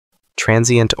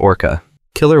Transient Orca.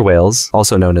 Killer whales,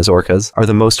 also known as orcas, are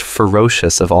the most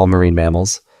ferocious of all marine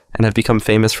mammals, and have become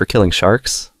famous for killing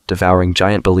sharks, devouring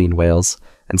giant baleen whales,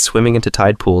 and swimming into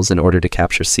tide pools in order to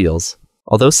capture seals.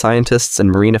 Although scientists and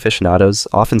marine aficionados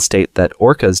often state that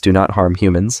orcas do not harm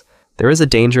humans, there is a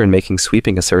danger in making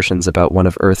sweeping assertions about one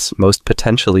of Earth's most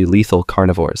potentially lethal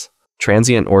carnivores.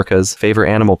 Transient orcas favor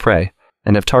animal prey,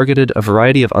 and have targeted a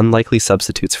variety of unlikely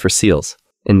substitutes for seals.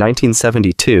 In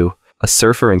 1972, a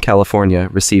surfer in California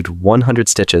received 100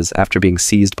 stitches after being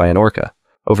seized by an orca.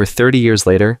 Over 30 years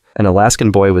later, an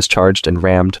Alaskan boy was charged and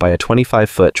rammed by a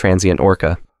 25-foot transient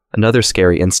orca. Another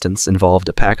scary instance involved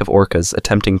a pack of orcas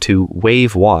attempting to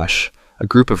wave wash a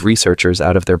group of researchers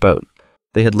out of their boat.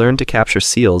 They had learned to capture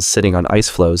seals sitting on ice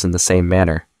floes in the same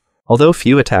manner. Although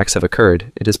few attacks have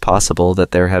occurred, it is possible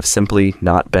that there have simply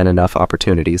not been enough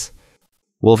opportunities.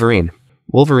 Wolverine.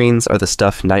 Wolverines are the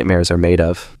stuff nightmares are made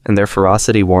of, and their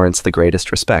ferocity warrants the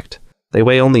greatest respect. They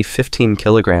weigh only 15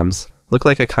 kilograms, look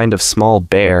like a kind of small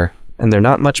bear, and they're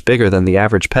not much bigger than the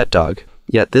average pet dog.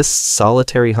 Yet this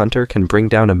solitary hunter can bring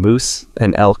down a moose,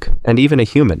 an elk, and even a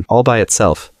human, all by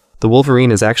itself. The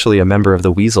wolverine is actually a member of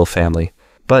the weasel family,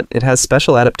 but it has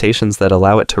special adaptations that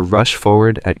allow it to rush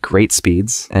forward at great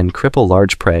speeds and cripple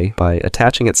large prey by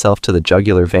attaching itself to the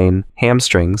jugular vein,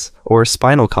 hamstrings, or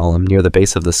spinal column near the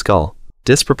base of the skull.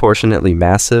 Disproportionately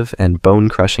massive and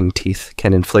bone-crushing teeth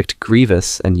can inflict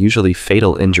grievous and usually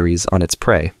fatal injuries on its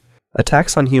prey.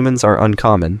 Attacks on humans are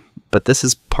uncommon, but this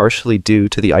is partially due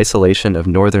to the isolation of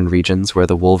northern regions where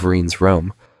the wolverines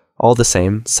roam. All the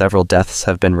same, several deaths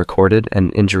have been recorded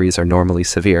and injuries are normally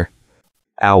severe.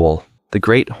 Owl. The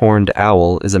great horned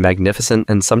owl is a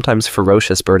magnificent and sometimes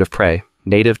ferocious bird of prey,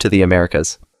 native to the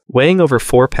Americas. Weighing over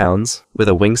 4 pounds, with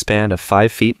a wingspan of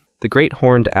 5 feet, the great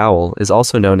horned owl is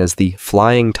also known as the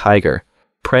flying tiger,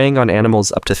 preying on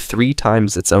animals up to 3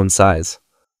 times its own size.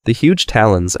 The huge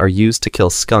talons are used to kill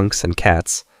skunks and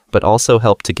cats, but also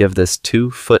help to give this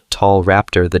 2-foot-tall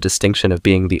raptor the distinction of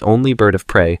being the only bird of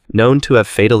prey known to have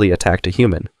fatally attacked a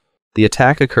human. The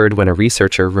attack occurred when a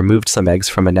researcher removed some eggs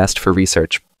from a nest for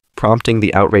research, prompting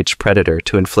the outraged predator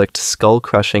to inflict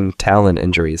skull-crushing talon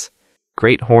injuries.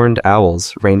 Great horned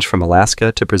owls range from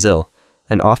Alaska to Brazil,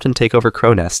 and often take over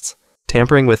crow nests.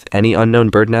 Tampering with any unknown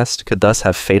bird nest could thus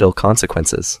have fatal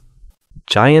consequences.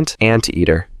 Giant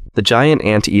Anteater. The giant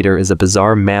anteater is a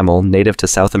bizarre mammal native to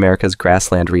South America's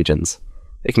grassland regions.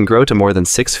 It can grow to more than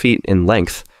 6 feet in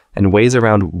length and weighs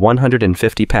around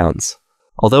 150 pounds.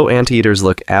 Although anteaters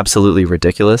look absolutely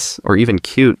ridiculous, or even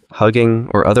cute, hugging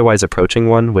or otherwise approaching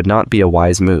one would not be a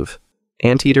wise move.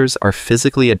 Anteaters are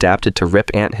physically adapted to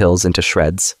rip ant hills into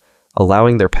shreds,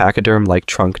 allowing their pachyderm-like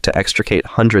trunk to extricate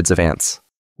hundreds of ants.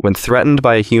 When threatened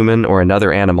by a human or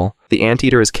another animal, the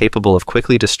anteater is capable of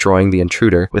quickly destroying the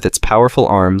intruder with its powerful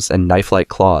arms and knife-like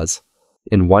claws.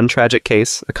 In one tragic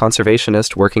case, a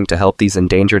conservationist working to help these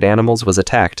endangered animals was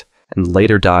attacked, and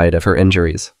later died of her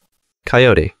injuries.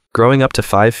 Coyote. Growing up to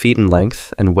 5 feet in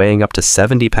length and weighing up to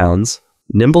 70 pounds,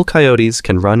 nimble coyotes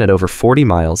can run at over 40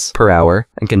 miles per hour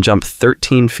and can jump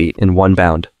 13 feet in one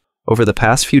bound. Over the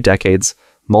past few decades,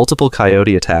 multiple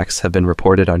coyote attacks have been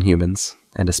reported on humans,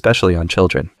 and especially on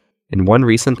children. In one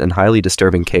recent and highly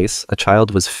disturbing case, a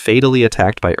child was fatally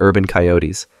attacked by urban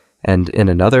coyotes, and in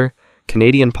another,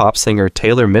 Canadian pop singer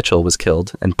Taylor Mitchell was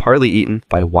killed and partly eaten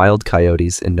by wild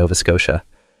coyotes in Nova Scotia.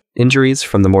 Injuries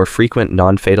from the more frequent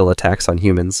non-fatal attacks on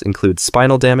humans include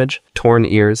spinal damage, torn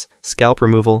ears, scalp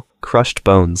removal, crushed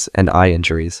bones, and eye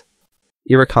injuries.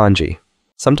 Irukandji.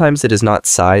 Sometimes it is not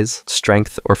size,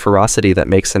 strength, or ferocity that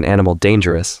makes an animal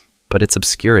dangerous, but its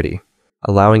obscurity,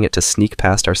 allowing it to sneak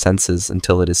past our senses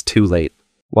until it is too late.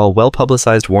 While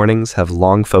well-publicized warnings have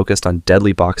long focused on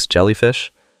deadly box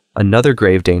jellyfish, another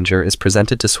grave danger is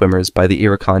presented to swimmers by the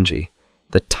Irukandji,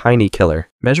 the tiny killer.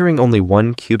 Measuring only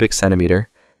 1 cubic centimeter,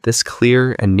 this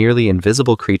clear and nearly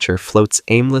invisible creature floats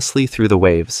aimlessly through the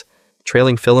waves,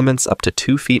 trailing filaments up to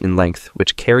 2 feet in length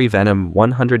which carry venom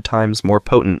 100 times more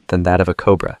potent than that of a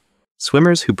cobra.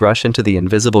 Swimmers who brush into the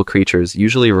invisible creatures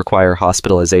usually require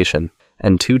hospitalization,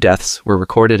 and 2 deaths were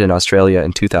recorded in Australia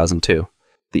in 2002.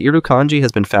 The Irukandji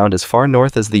has been found as far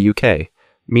north as the UK,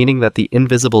 meaning that the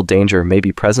invisible danger may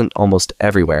be present almost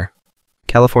everywhere.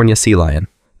 California sea lion.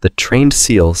 The trained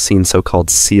seal seen so-called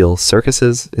seal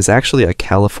circuses is actually a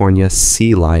California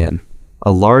sea lion,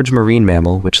 a large marine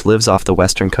mammal which lives off the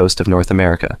western coast of North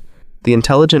America. The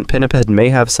intelligent pinniped may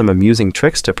have some amusing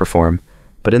tricks to perform,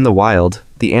 but in the wild,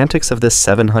 the antics of this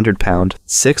 700-pound,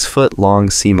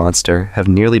 6-foot-long sea monster have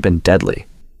nearly been deadly.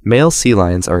 Male sea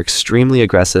lions are extremely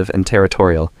aggressive and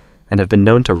territorial, and have been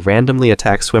known to randomly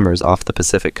attack swimmers off the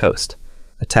Pacific coast.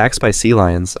 Attacks by sea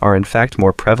lions are in fact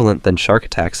more prevalent than shark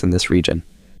attacks in this region.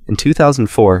 In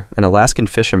 2004, an Alaskan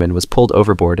fisherman was pulled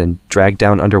overboard and dragged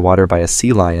down underwater by a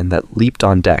sea lion that leaped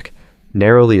on deck,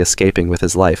 narrowly escaping with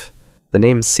his life. The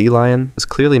name sea lion was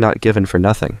clearly not given for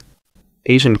nothing.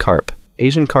 Asian carp.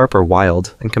 Asian carp are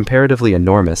wild and comparatively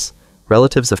enormous,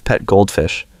 relatives of pet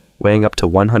goldfish, weighing up to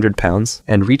 100 pounds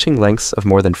and reaching lengths of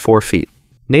more than 4 feet.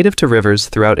 Native to rivers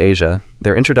throughout Asia,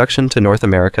 their introduction to North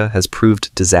America has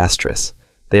proved disastrous.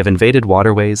 They have invaded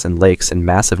waterways and lakes in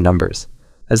massive numbers.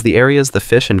 As the areas the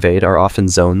fish invade are often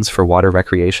zones for water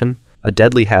recreation, a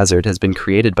deadly hazard has been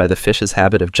created by the fish's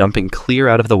habit of jumping clear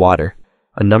out of the water.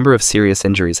 A number of serious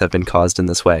injuries have been caused in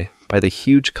this way, by the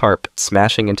huge carp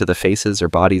smashing into the faces or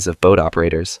bodies of boat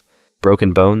operators.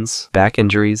 Broken bones, back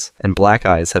injuries, and black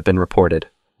eyes have been reported.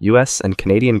 U.S. and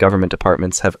Canadian government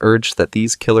departments have urged that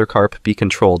these killer carp be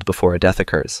controlled before a death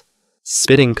occurs.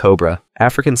 Spitting cobra.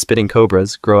 African spitting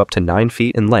cobras grow up to 9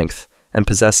 feet in length and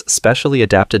possess specially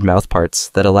adapted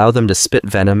mouthparts that allow them to spit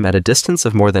venom at a distance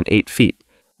of more than 8 feet.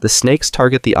 The snakes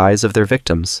target the eyes of their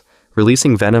victims,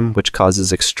 releasing venom which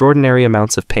causes extraordinary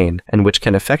amounts of pain and which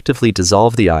can effectively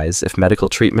dissolve the eyes if medical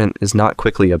treatment is not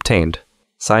quickly obtained.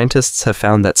 Scientists have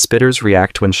found that spitters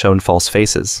react when shown false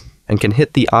faces, and can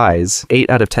hit the eyes 8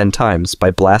 out of 10 times by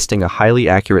blasting a highly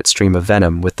accurate stream of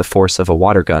venom with the force of a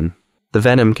water gun. The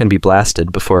venom can be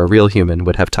blasted before a real human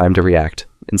would have time to react.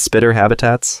 In spitter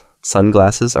habitats,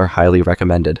 sunglasses are highly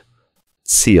recommended.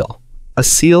 Seal. A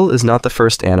seal is not the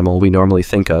first animal we normally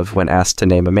think of when asked to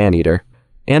name a man-eater.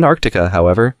 Antarctica,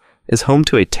 however, is home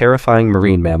to a terrifying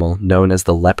marine mammal known as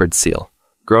the leopard seal.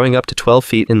 Growing up to 12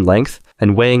 feet in length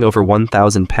and weighing over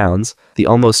 1,000 pounds, the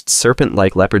almost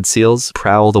serpent-like leopard seals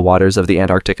prowl the waters of the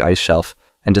Antarctic ice shelf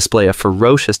and display a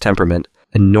ferocious temperament,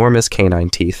 enormous canine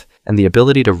teeth, and the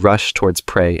ability to rush towards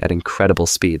prey at incredible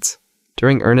speeds.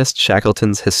 During Ernest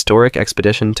Shackleton's historic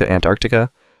expedition to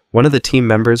Antarctica, one of the team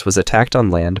members was attacked on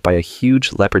land by a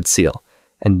huge leopard seal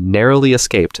and narrowly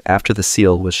escaped after the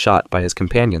seal was shot by his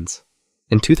companions.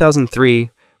 In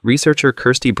 2003, researcher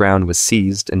Kirsty Brown was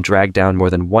seized and dragged down more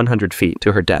than 100 feet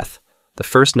to her death, the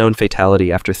first known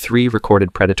fatality after 3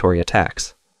 recorded predatory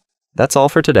attacks. That's all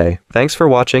for today. Thanks for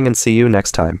watching and see you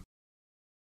next time.